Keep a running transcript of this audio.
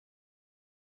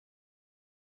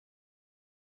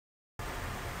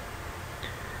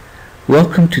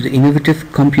Welcome to the innovative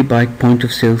CompuByte point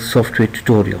of sale software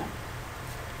tutorial.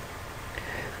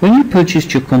 When you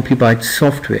purchased your CompuByte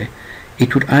software,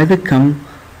 it would either come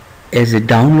as a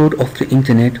download off the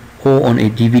internet or on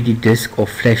a DVD disc or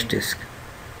flash disk.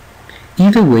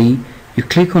 Either way, you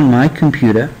click on My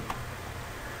Computer,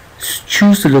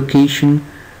 choose the location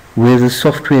where the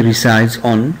software resides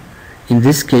on. In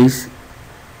this case,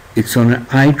 it's on an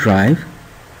iDrive.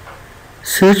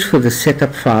 Search for the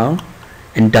setup file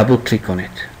and double click on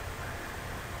it.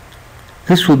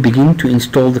 This will begin to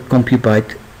install the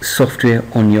CompuByte software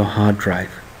on your hard drive.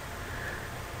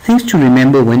 Things to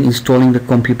remember when installing the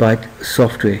CompuByte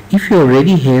software: if you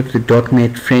already have the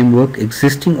 .NET framework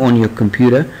existing on your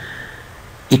computer,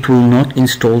 it will not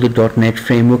install the .NET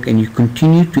framework and you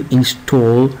continue to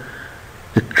install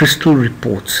the crystal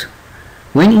reports.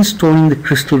 When installing the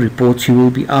crystal reports, you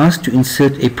will be asked to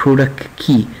insert a product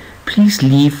key. Please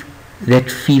leave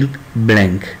that field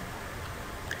blank.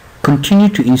 Continue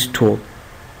to install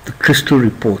the crystal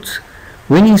reports.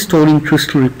 When installing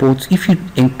crystal reports, if you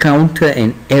encounter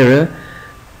an error,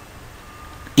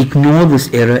 ignore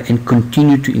this error and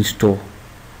continue to install.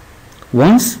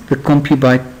 Once the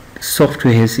CompuByte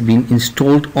software has been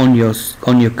installed on your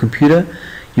computer,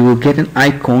 you will get an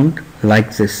icon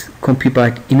like this,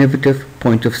 CompuByte Innovative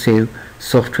Point of Sale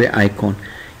software icon.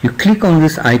 You click on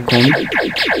this icon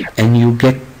and you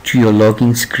get to your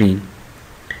login screen.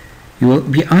 You will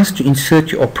be asked to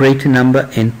insert your operator number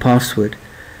and password.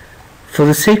 For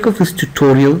the sake of this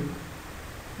tutorial,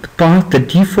 the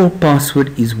default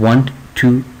password is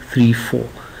 1234.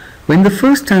 When the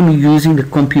first time you're using the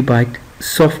CompuByte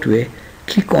software,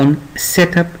 click on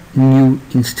Setup New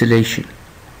Installation.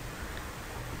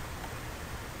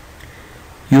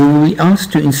 You will be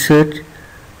asked to insert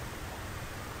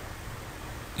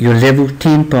your level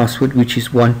 10 password, which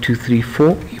is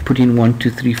 1234. You put in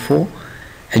 1234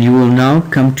 and you will now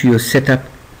come to your setup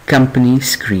company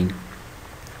screen.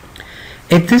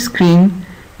 At this screen,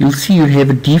 you'll see you have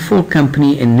a default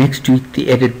company and next to it the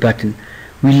edit button.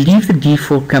 We'll leave the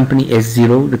default company as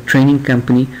 0, the training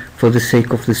company, for the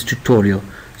sake of this tutorial.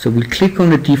 So we'll click on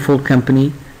the default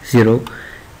company 0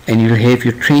 and you'll have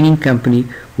your training company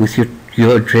with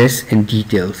your address and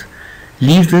details.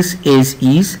 Leave this as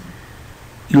is.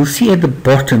 You'll see at the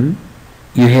bottom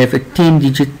you have a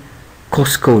 10-digit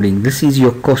cost coding. This is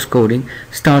your cost coding,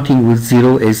 starting with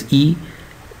 0 as E,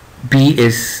 B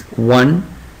as 1,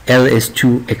 L as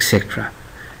 2, etc.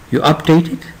 You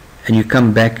update it and you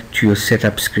come back to your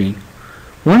setup screen.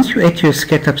 Once you're at your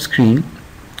setup screen,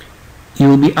 you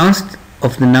will be asked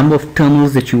of the number of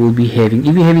terminals that you will be having.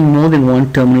 If you're having more than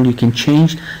one terminal, you can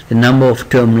change the number of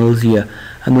terminals here.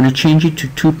 I'm going to change it to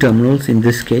 2 terminals. In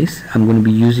this case, I'm going to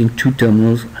be using 2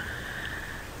 terminals.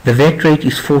 The VAT rate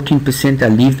is 14%. I'll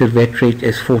leave the VAT rate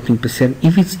as 14%.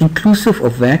 If it's inclusive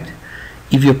of VAT,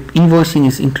 if your invoicing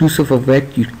is inclusive of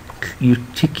VAT, you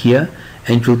tick here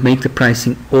and it will make the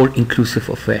pricing all inclusive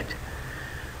of VAT.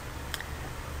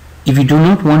 If you do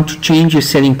not want to change your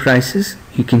selling prices,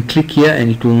 you can click here and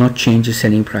it will not change the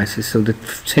selling prices. So the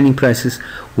selling prices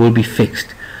will be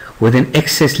fixed with an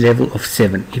excess level of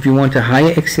 7. If you want a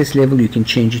higher excess level, you can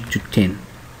change it to 10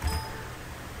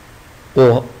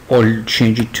 or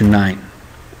change it to 9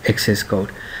 excess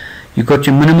code. You got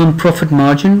your minimum profit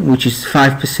margin, which is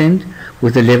 5%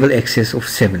 with a level excess of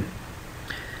 7.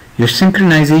 Your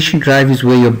synchronization drive is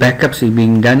where your backups are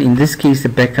being done. In this case, the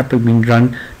backup is being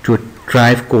run to a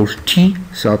drive called T,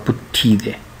 so I'll put T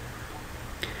there.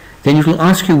 Then it will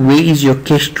ask you where is your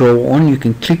cash drawer on. You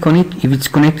can click on it. If it's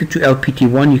connected to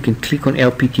LPT1, you can click on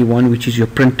LPT1, which is your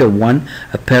printer 1,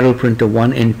 apparel printer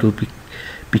 1, and it will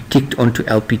be ticked onto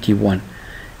LPT1.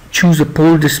 Choose a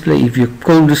poll display. If your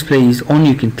poll display is on,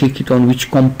 you can click it on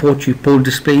which COM port your poll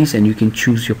display is and you can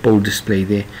choose your poll display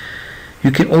there.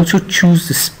 You can also choose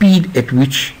the speed at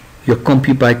which your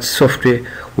CompuByte software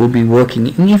will be working.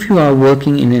 And if you are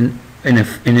working in an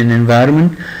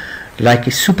environment like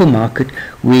a supermarket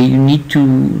where you need to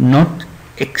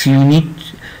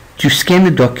scan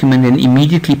the document and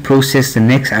immediately process the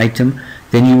next item,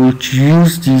 then you will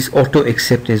use these auto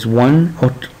accept as 1,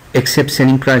 or accept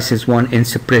selling price as 1, and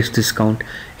suppress discount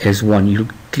as 1. You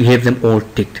have them all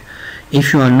ticked.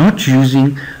 If you are not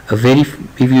using if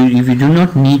you do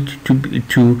not need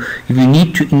if you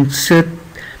need to insert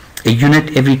a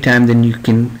unit every time, then you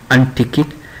can untick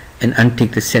it and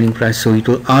untick the selling price. So it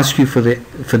will ask you for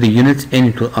the units and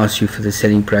it will ask you for the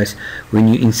selling price when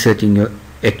you're inserting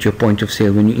at your point of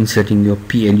sale, when you're inserting your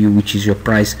PLU, which is your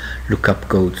price lookup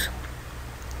codes.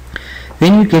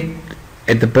 Then you get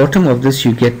at the bottom of this,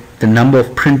 you get the number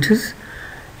of printers.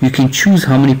 You can choose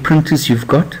how many printers you've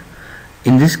got.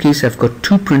 In this case I've got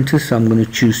 2 printers, so I'm going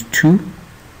to choose 2,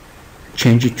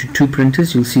 change it to 2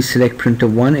 printers. You'll see select printer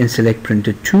 1 and select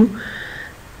printer 2.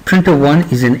 Printer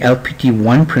 1 is an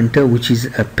LPT1 printer, which is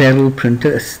a parallel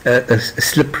printer, a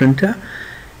slip printer,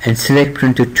 and select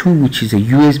printer 2, which is a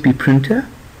USB printer.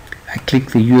 I click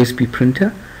the USB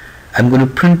printer. I'm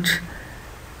not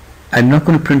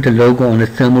going to print a logo on a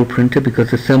thermal printer because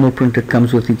the thermal printer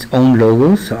comes with its own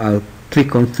logo, so I'll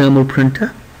click on thermal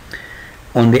printer.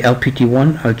 On the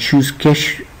LPT1 I'll choose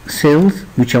cash sales,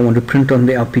 which I want to print on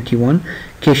the LPT1.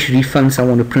 Cash refunds I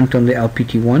want to print on the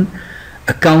LPT1.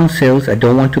 Account sales I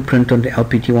don't want to print on the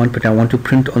LPT1, but I want to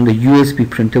print on the USB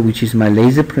printer, which is my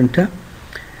laser printer.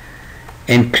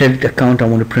 And credit account I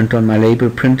want to print on my labor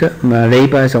printer. My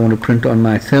laybys I want to print on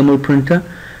my thermal printer.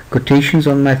 Quotations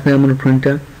on my thermal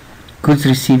printer. Goods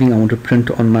receiving I want to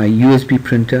print on my USB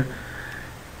printer.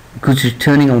 Goods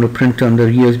returning I want to print on the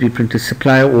USB printer.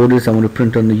 Supplier orders I want to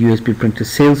print on the USB printer.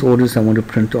 Sales orders I want to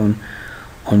print also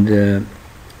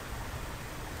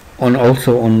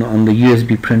on the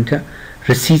USB printer.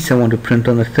 Receipts I want to print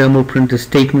on the thermal printer.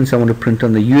 Statements I want to print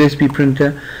on the USB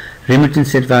printer.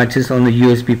 Remittance advances on the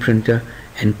USB printer,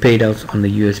 and paydouts on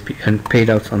the USB and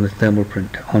paydouts on the thermal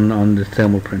printer on the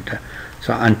thermal printer.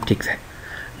 So I untick that.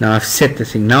 Now I've set the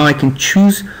thing. Now I can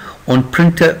choose on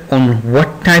printer on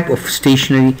what type of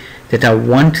stationery that I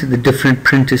want the different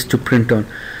printers to print on.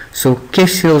 So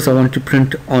cash sales I want to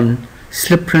print on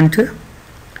slip printer.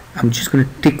 I'm just going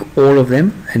to tick all of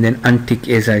them and then untick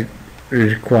as I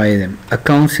require them.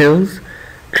 Account sales,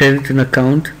 credit and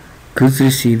account, goods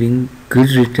receiving,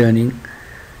 goods returning,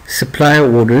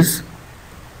 supplier orders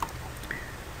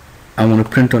I want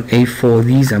to print on A4.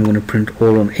 These I'm going to print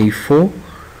all on A4.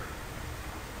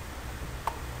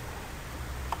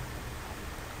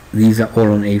 These are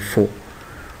all on A4.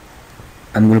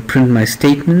 I'm going to print my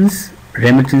statements,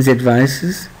 remittance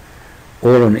advices,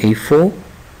 all on A4,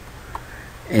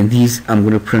 and these I'm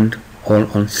going to print all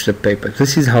on slip paper.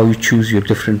 This is how you choose your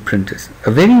different printers.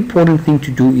 A very important thing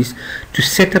to do is to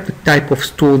set up the type of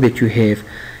store that you have.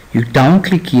 You down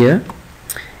click here.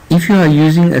 If you are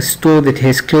using a store that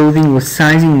has clothing with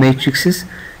sizing matrices,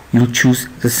 you'll choose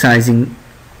the sizing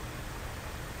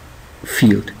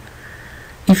field.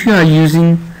 If you are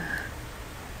using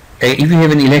if you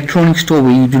have an electronic store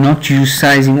where you do not use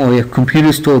sizing, or a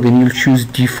computer store, then you'll choose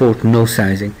default no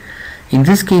sizing. In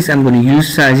this case I'm going to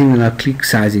use sizing, and I'll click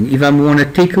sizing. If I want a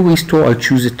takeaway store, I'll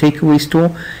choose a takeaway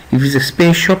store. If it's a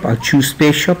space shop, I'll choose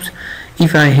space shops.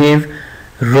 If I have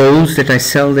rolls that I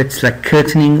sell that's like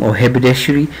curtaining or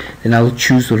haberdashery, then I'll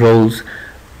choose rolls.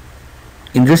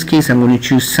 In this case I'm going to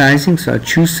choose sizing, so I'll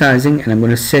choose sizing and I'm going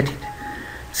to set it.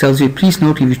 So please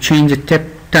note, if you change the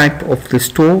type of the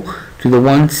store to the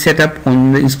one set up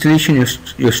on the installation,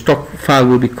 your stock file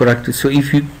will be corrupted. So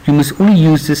if you must only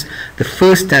use this the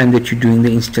first time that you're doing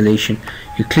the installation.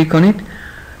 You click on it,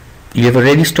 you have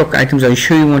already stock items. Are you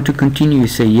sure you want to continue? You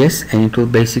say yes, and it will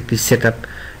basically set up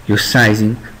your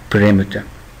sizing parameter.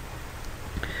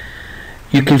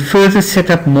 You can further set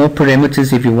up more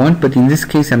parameters if you want, but in this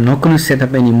case I'm not going to set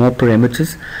up any more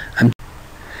parameters.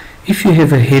 If you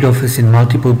have a head office in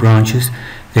multiple branches,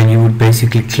 then you would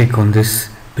basically click on this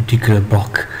particular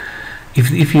box.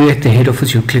 If you're at the head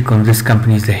office, you click on this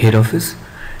company as the head office.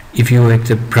 If you're at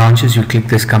the branches, you click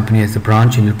this company as the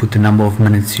branch, and you put the number of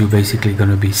minutes you're basically going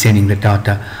to be sending the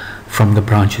data from the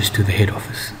branches to the head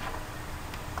office.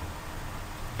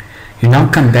 You now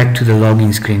come back to the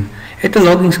login screen. At the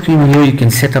login screen here, you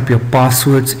can set up your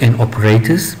passwords and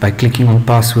operators by clicking on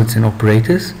passwords and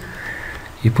operators.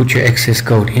 You put your access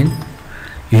code in.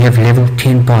 You have level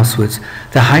 10 passwords.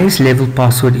 The highest level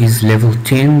password is level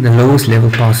 10. The lowest level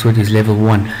password is level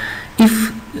 1.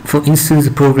 If, for instance,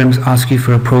 the programs ask you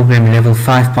for a program level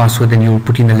 5 password, then you will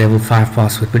put in a level 5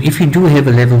 password. But if you do have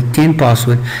a level 10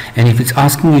 password, and if it's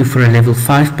asking you for a level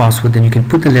 5 password, then you can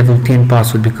put the level 10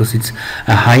 password because it's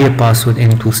a higher password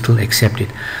and it will still accept it.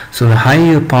 So the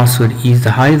higher your password is,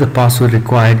 the higher the password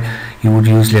required, you would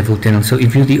use level 10. So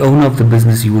if you're the owner of the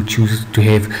business, you would choose to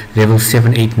have level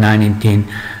 7, 8, 9 and 10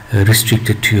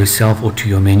 restricted to yourself or to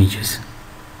your managers.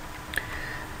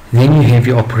 Then you have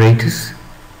your operators.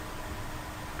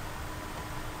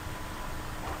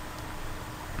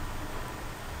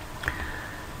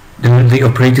 The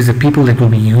operators are people that will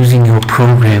be using your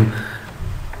program.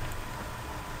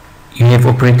 You have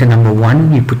operator number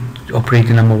 1. You put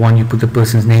operator number 1, you put the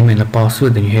person's name and the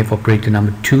password. Then you have operator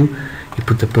number 2, you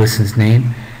put the person's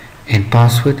name and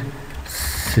password,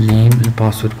 Salim, and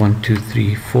password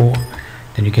 1234.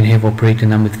 Then you can have operator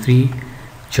number 3,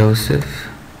 Joseph,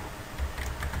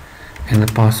 and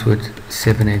the password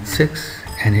 786.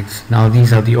 And it's now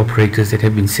these are the operators that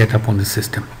have been set up on the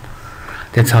system.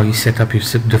 That's how you set up your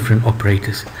different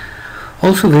operators.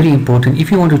 Also very important,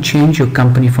 if you want to change your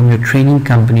company from your training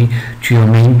company to your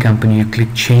main company, you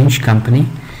click change company,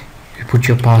 you put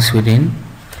your password in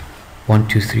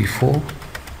 1234,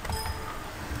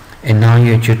 and now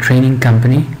you're at your training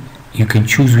company. You can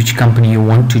choose which company you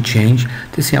want to change.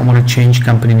 Let's say I want to change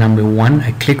company number 1.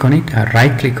 I click on it, I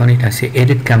right click on it, I say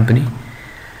edit company,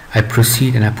 I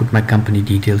proceed, and I put my company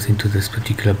details into this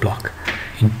particular block.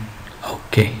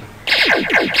 Okay,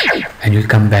 and you'll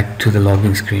come back to the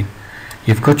login screen.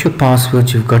 You've got your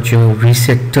passwords, you've got your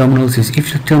reset terminals.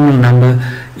 If the terminal number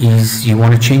is, you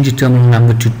want to change the terminal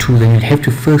number to 2, then you'll have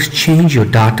to first change your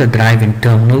data drive in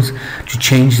terminals to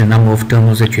change the number of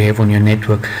terminals that you have on your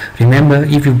network. Remember,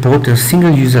 if you bought a single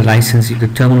user license, the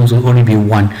terminals will only be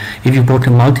 1. If you bought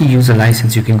a multi-user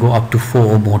license, you can go up to 4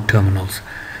 or more terminals,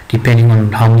 depending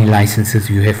on how many licenses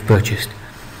you have purchased.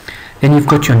 Then you've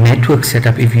got your network set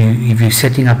up. If you're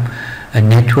setting up a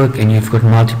network and you've got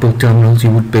multiple terminals, you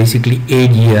would basically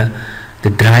add here the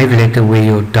drive letter where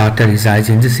your data resides.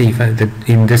 In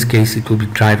this case it will be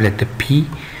drive letter P,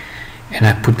 and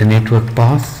I put the network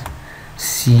path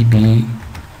CB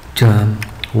term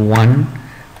 1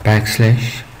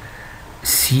 /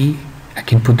 C. I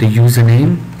can put the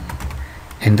username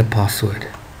and the password,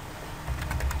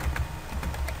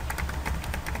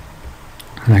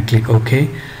 and I click OK.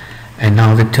 And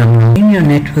now the terminal in your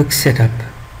network setup,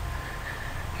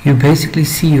 you basically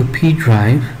see your P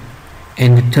drive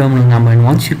and the terminal number, and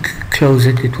once you close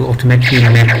it, it will automatically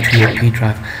map to your P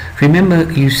drive.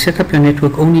 Remember, you set up your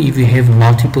network only if you have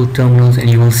multiple terminals, and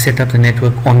you will set up the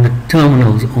network on the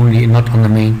terminals only, not on the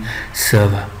main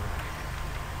server.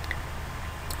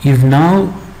 You've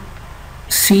now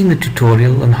seen the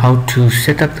tutorial on how to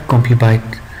set up the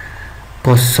CompuByte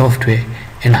POS software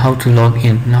and how to log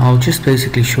in. Now I'll just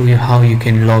basically show you how you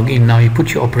can log in. Now you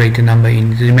put your operator number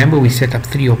in. Remember, we set up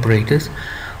 3 operators.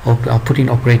 I'll put in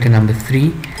operator number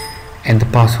 3, and the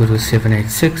password was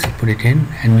 786. I put it in,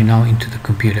 and we're now into the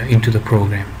computer, into the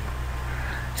program.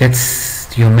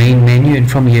 That's your main menu, and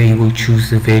from here you will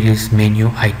choose the various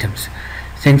menu items.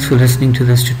 Thanks for listening to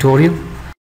this tutorial.